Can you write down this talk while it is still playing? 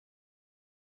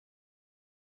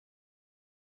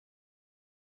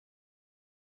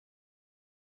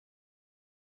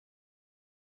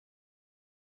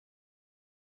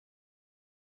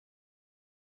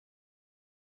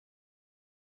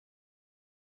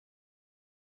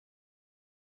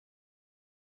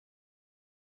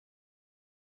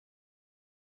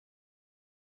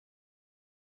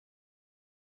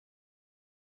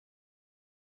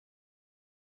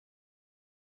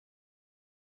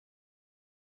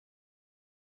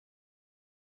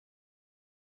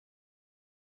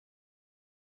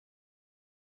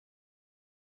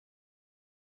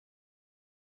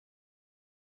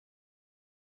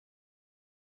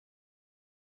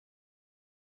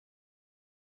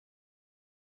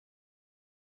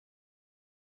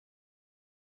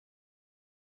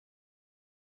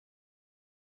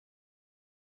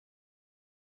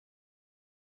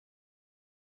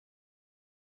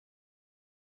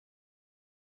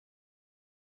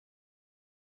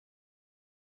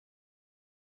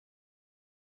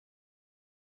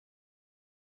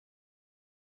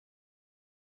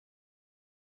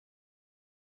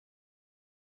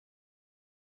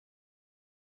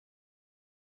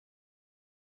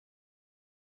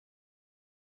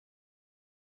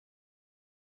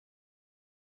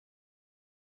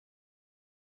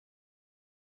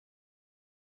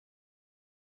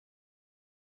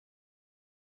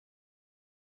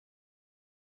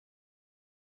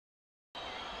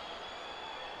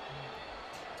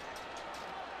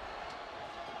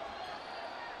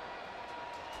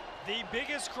the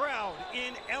biggest crowd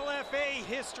in LFA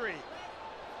history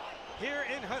here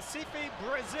in Recife,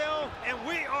 Brazil, and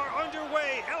we are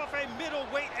underway. LFA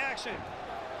middleweight action.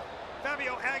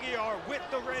 Fábio Aguiar with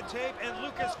the red tape and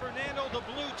Lucas Fernando the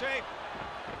blue tape.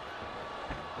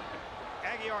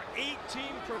 Aguiar 18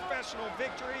 professional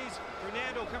victories.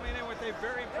 Fernando coming in with a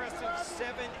very impressive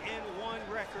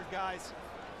 7-1 record, guys.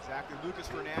 Exactly, Lucas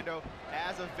Fernando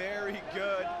as a very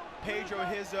good Pedro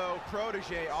Rizzo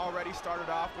protege already started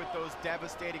off with those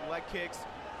devastating leg kicks.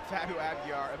 Fábio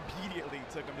Aguiar immediately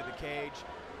took him to the cage.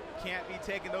 Can't be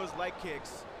taking those leg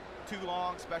kicks too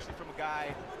long, especially from a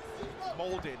guy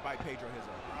molded by Pedro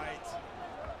Rizzo. Right.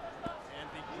 And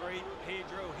the great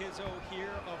Pedro Rizzo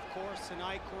here, of course,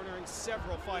 tonight cornering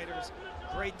several fighters.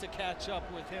 Great to catch up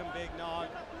with him, Big Nog.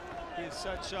 He is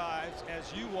such,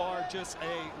 as you are, just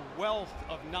a wealth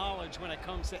of knowledge when it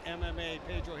comes to MMA.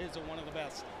 Pedro Rizzo, one of the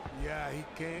best. Yeah, he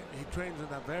trains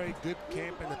in a very good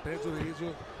camp in the Pedro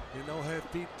Rizzo. You know, her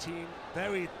feet team,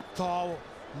 very tall.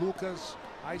 Lucas,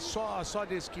 I saw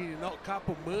this kid, you know, a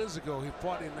couple months ago. He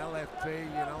fought in LFA,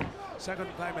 you know. Second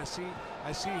time I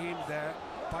see him there,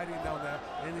 fighting down there,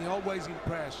 and he always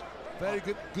impressed. Very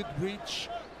good reach,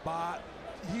 but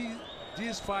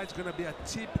this fight's gonna be a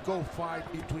typical fight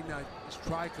between a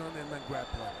striker and a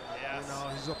grappler. Yes. You know,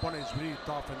 his opponent is really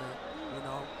tough in the, you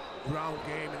know, ground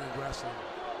game and in wrestling.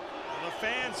 The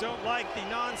fans don't like the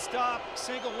non-stop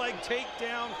single leg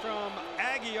takedown from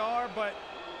Aguiar, but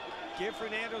give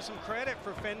Fernando some credit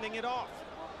for fending it off.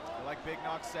 Like Big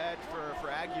Nog said, for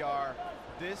Aguiar,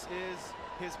 this is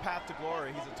his path to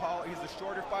glory. He's a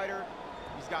shorter fighter.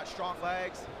 He's got strong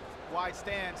legs, wide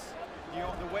stance. You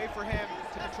know, the way for him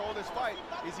to control this fight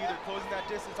is either closing that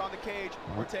distance on the cage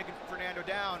or taking Fernando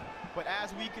down. But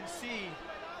as we can see,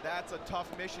 that's a tough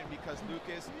mission because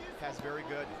Lucas has very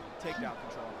good takedown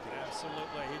control.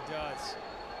 Absolutely, he does.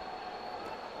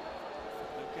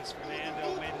 Lucas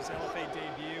Fernando made his LFA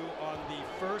debut on the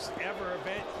first ever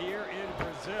event here in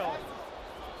Brazil.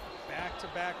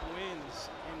 Back-to-back wins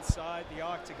inside the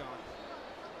octagon.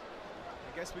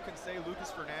 I guess we can say Lucas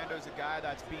Fernando is a guy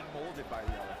that's being molded by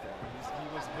the LFA. He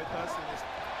was with us in his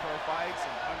pro fights.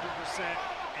 And 100%.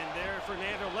 And there,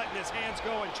 Fernando letting his hands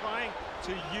go and trying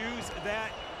to use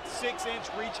that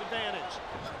 6-inch reach advantage.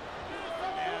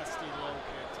 Nasty low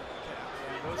kick to the calf.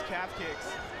 And those calf kicks,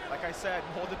 like I said,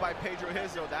 molded by Pedro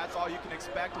Rizzo, that's all you can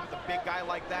expect with a big guy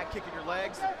like that kicking your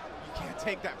legs. You can't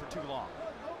take that for too long.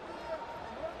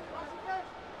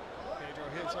 Pedro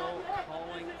Rizzo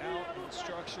calling out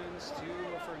instructions to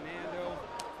Fernando.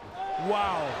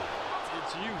 Wow.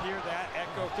 Did you hear that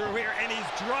echo through here? And he's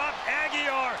dropped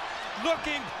Aguiar,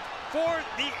 looking for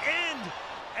the end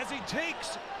as he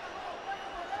takes.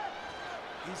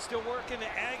 He's still working the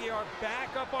Aguiar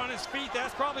back up on his feet.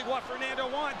 That's probably what Fernando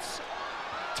wants.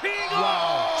 Team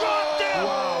Wow. dropped him.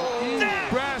 Wow.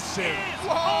 Impressive.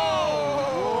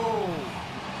 Whoa.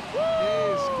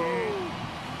 This game.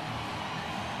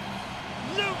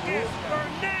 Lucas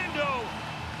Fernando,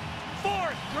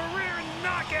 4th career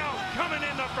knockout coming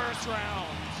in the first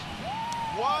round.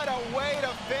 What a way to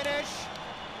finish.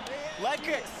 Leg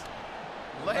kicks.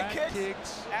 Leg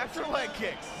kicks after leg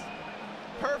kicks.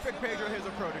 Perfect Pedro Rizzo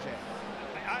protege.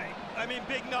 I mean,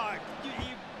 Big Nog,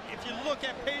 if you look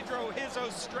at Pedro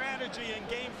Rizzo's strategy and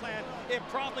game plan, it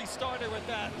probably started with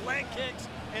that leg kicks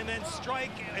and then strike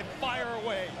and fire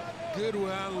away. Good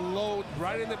one, load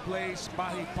right in the place, but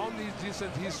he found his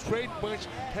distance. His straight punch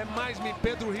reminds me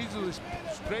Pedro Rizzo's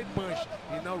straight punch,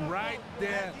 you know, right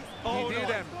there.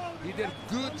 He did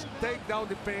good takedown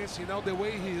defense, you know, the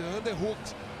way he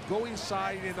underhooked, go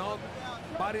inside, you know,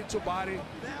 body to body.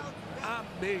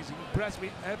 Amazing, impressed me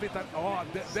every time. Oh,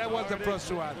 that was the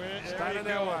first one. Started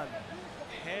that one.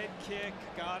 Head kick,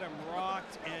 got him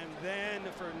rocked, and then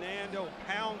Fernando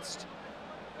pounced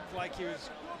like he was.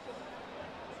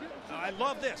 I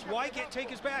love this. Why can't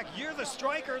take his back? You're the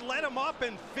striker. Let him up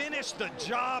and finish the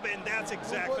job, and that's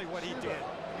exactly what he did.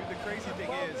 Dude, the crazy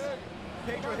thing is,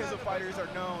 Pedro Rizzo fighters are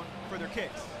known for their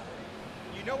kicks.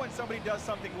 You know when somebody does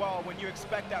something well, when you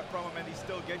expect that from him and he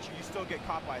still gets you, you still get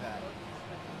caught by that.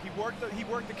 He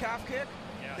worked the calf kick,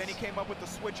 yes. Then he came up with the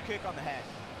switch kick on the head.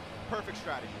 Perfect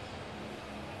strategy.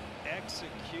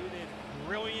 Executed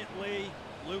brilliantly.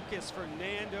 Lucas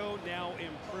Fernando now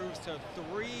improves to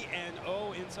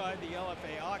 3-0 inside the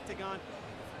LFA octagon.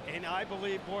 And I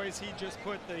believe, boys, he just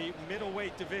put the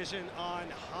middleweight division on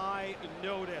high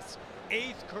notice.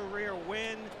 8th career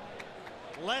win.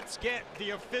 Let's get the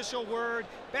official word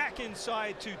back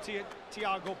inside to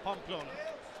Thiago Pamplona.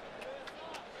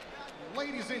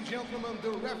 Ladies and gentlemen,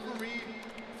 the referee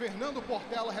Fernando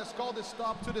Portela has called a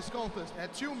stop to this contest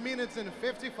at 2 minutes and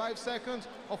 55 seconds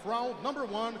of round number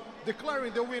 1,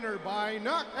 declaring the winner by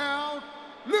knockout,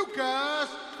 Lucas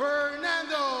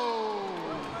Fernando.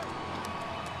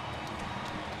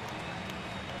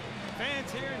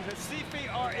 Fans here in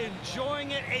Recife are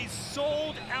enjoying it. A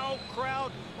sold-out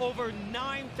crowd, over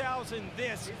 9,000.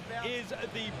 This is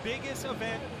the biggest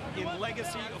event in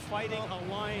Legacy Fighting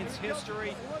Alliance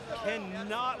history.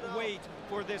 Cannot wait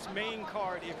for this main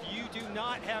card. If you do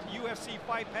not have UFC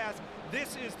Fight Pass,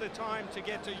 this is the time to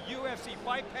get to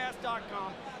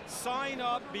UFCFightPass.com. Sign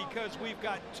up because we've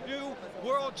got 2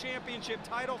 World Championship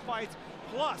title fights,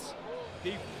 plus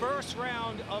the first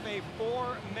round of a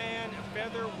 4-man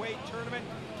featherweight tournament.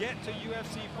 Get to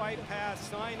UFC Fight Pass,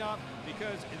 sign up,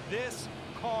 because this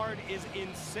card is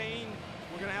insane.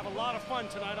 We're gonna have a lot of fun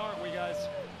tonight, aren't we, guys?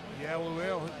 Yeah, we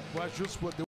will. Was just what the